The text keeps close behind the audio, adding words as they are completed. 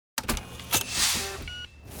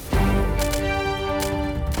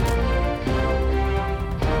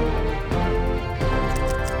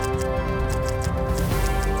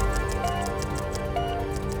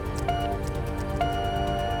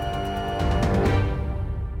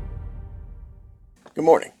Good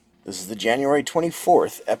morning. This is the January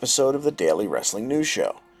 24th episode of the Daily Wrestling News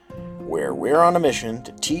Show, where we're on a mission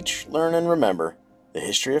to teach, learn, and remember the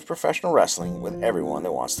history of professional wrestling with everyone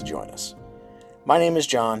that wants to join us. My name is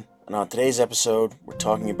John, and on today's episode, we're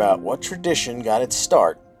talking about what tradition got its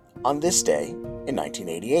start on this day in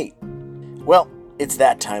 1988. Well, it's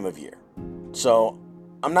that time of year, so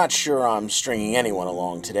I'm not sure I'm stringing anyone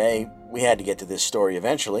along today. We had to get to this story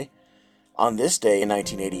eventually. On this day in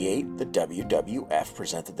 1988, the WWF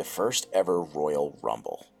presented the first ever Royal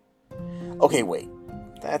Rumble. Okay, wait,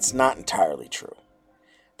 that's not entirely true.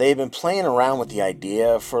 They had been playing around with the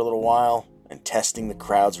idea for a little while and testing the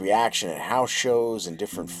crowd's reaction at house shows in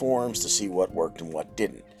different forms to see what worked and what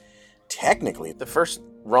didn't. Technically, the first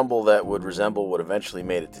Rumble that would resemble what eventually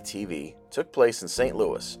made it to TV took place in St.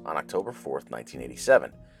 Louis on October 4th,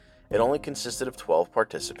 1987. It only consisted of 12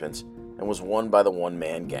 participants and was won by the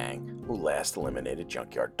one-man gang who last eliminated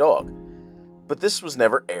Junkyard Dog. But this was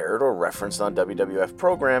never aired or referenced on WWF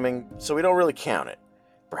programming, so we don't really count it.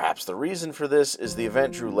 Perhaps the reason for this is the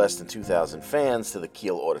event drew less than 2,000 fans to the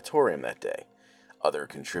Kiel Auditorium that day. Other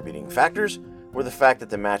contributing factors were the fact that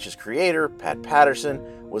the match's creator, Pat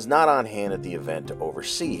Patterson, was not on hand at the event to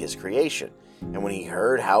oversee his creation, and when he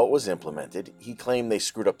heard how it was implemented, he claimed they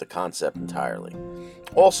screwed up the concept entirely.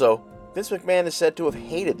 Also, Vince McMahon is said to have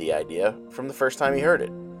hated the idea from the first time he heard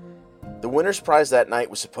it. The winner's prize that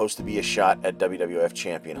night was supposed to be a shot at WWF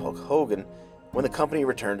champion Hulk Hogan when the company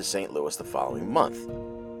returned to St. Louis the following month.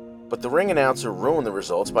 But the ring announcer ruined the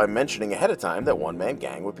results by mentioning ahead of time that One Man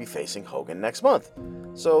Gang would be facing Hogan next month,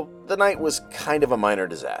 so the night was kind of a minor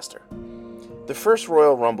disaster. The first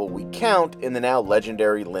Royal Rumble we count in the now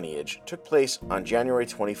legendary lineage took place on January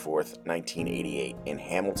 24th, 1988 in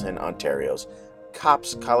Hamilton, Ontario's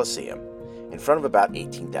Copps Coliseum in front of about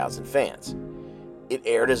 18,000 fans. It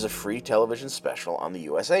aired as a free television special on the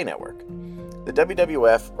USA Network. The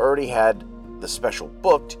WWF already had the special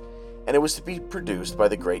booked, and it was to be produced by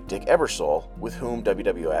the great Dick Ebersol, with whom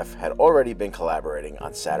WWF had already been collaborating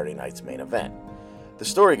on Saturday night's main event. The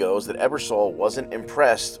story goes that Ebersol wasn't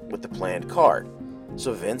impressed with the planned card,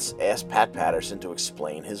 so Vince asked Pat Patterson to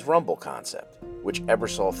explain his Rumble concept, which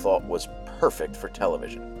Ebersol thought was perfect for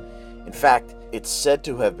television. In fact, it's said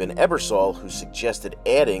to have been Ebersol who suggested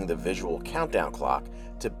adding the visual countdown clock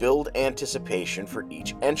to build anticipation for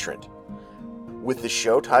each entrant. With the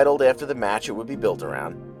show titled after the match it would be built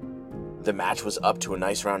around, the match was up to a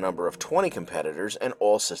nice round number of 20 competitors and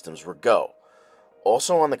all systems were go.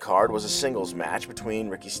 Also on the card was a singles match between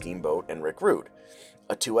Ricky Steamboat and Rick Rude,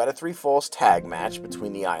 a 2 out of 3 falls tag match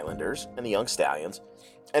between the Islanders and the Young Stallions,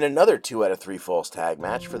 and another 2 out of 3 falls tag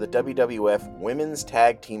match for the WWF Women's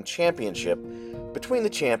Tag Team Championship between the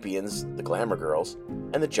champions, the Glamour Girls,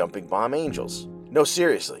 and the Jumping Bomb Angels. No,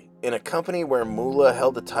 seriously, in a company where Moolah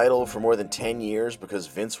held the title for more than 10 years because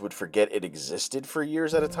Vince would forget it existed for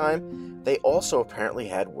years at a time, they also apparently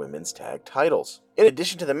had women's tag titles. In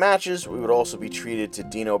addition to the matches, we would also be treated to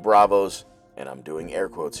Dino Bravo's, and I'm doing air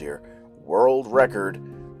quotes here, world record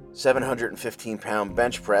 715-pound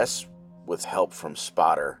bench press with help from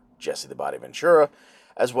spotter Jesse the Body Ventura,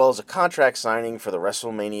 as well as a contract signing for the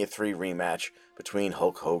WrestleMania 3 rematch between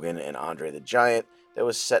Hulk Hogan and Andre the Giant that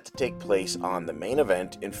was set to take place on the main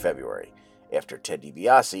event in February, after Ted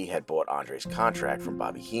DiBiase had bought Andre's contract from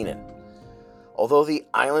Bobby Heenan. Although the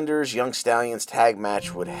Islanders Young Stallions tag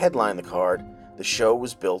match would headline the card, the show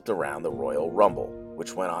was built around the Royal Rumble,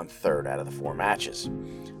 which went on third out of the 4 matches.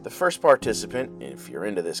 The first participant, if you're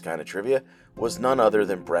into this kind of trivia, was none other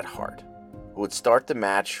than Bret Hart, who would start the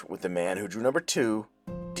match with the man who drew number 2,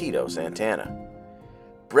 Tito Santana.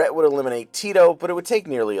 Bret would eliminate Tito, but it would take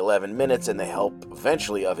nearly 11 minutes and the help,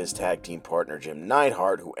 eventually, of his tag team partner Jim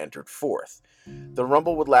Neidhart, who entered 4th. The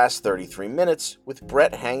Rumble would last 33 minutes, with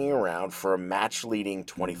Bret hanging around for a match-leading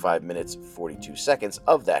 25 minutes 42 seconds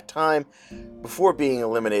of that time, before being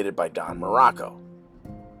eliminated by Don Morocco.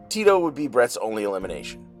 Tito would be Bret's only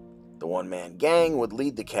elimination. The one-man gang would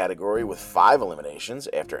lead the category with 5 eliminations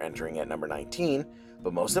after entering at number 19,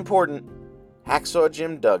 but most important, Hacksaw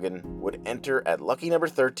Jim Duggan would enter at lucky number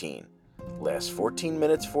 13, last 14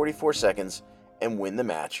 minutes 44 seconds, and win the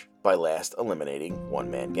match by last eliminating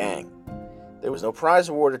One Man Gang. There was no prize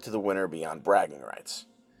awarded to the winner beyond bragging rights.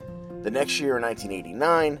 The next year, in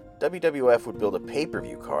 1989, WWF would build a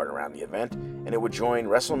pay-per-view card around the event, and it would join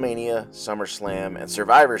WrestleMania, SummerSlam, and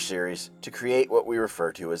Survivor Series to create what we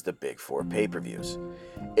refer to as the Big Four pay-per-views.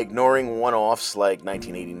 Ignoring one-offs like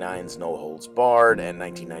 1989's No Holds Barred and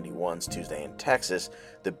 1991's Tuesday in Texas,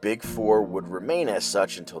 the Big Four would remain as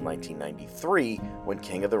such until 1993, when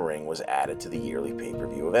King of the Ring was added to the yearly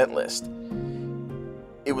pay-per-view event list.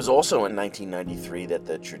 It was also in 1993 that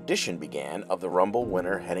the tradition began of the Rumble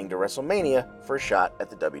winner heading to WrestleMania for a shot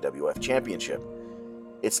at the WWF Championship.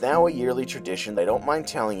 It's now a yearly tradition that I don't mind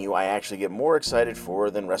telling you I actually get more excited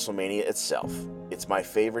for than WrestleMania itself. It's my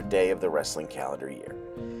favorite day of the wrestling calendar year.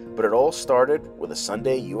 But it all started with a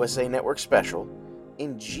Sunday USA Network special,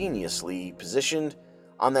 ingeniously positioned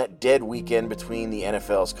on that dead weekend between the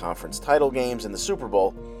NFL's conference title games and the Super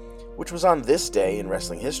Bowl, which was on this day in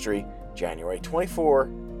wrestling history, January 24,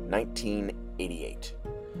 1988.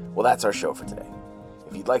 Well, that's our show for today.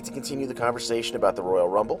 If you'd like to continue the conversation about the Royal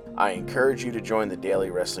Rumble, I encourage you to join the Daily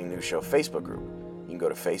Wrestling News Show Facebook group. You can go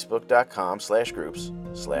to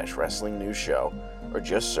facebook.com/groups/wrestling news show or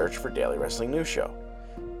just search for Daily Wrestling News Show.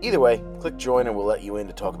 Either way, click join and we'll let you in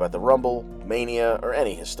to talk about the Rumble, Mania, or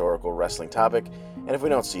any historical wrestling topic. And if we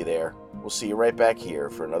don't see you there, we'll see you right back here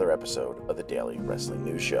for another episode of the Daily Wrestling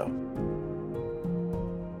News Show.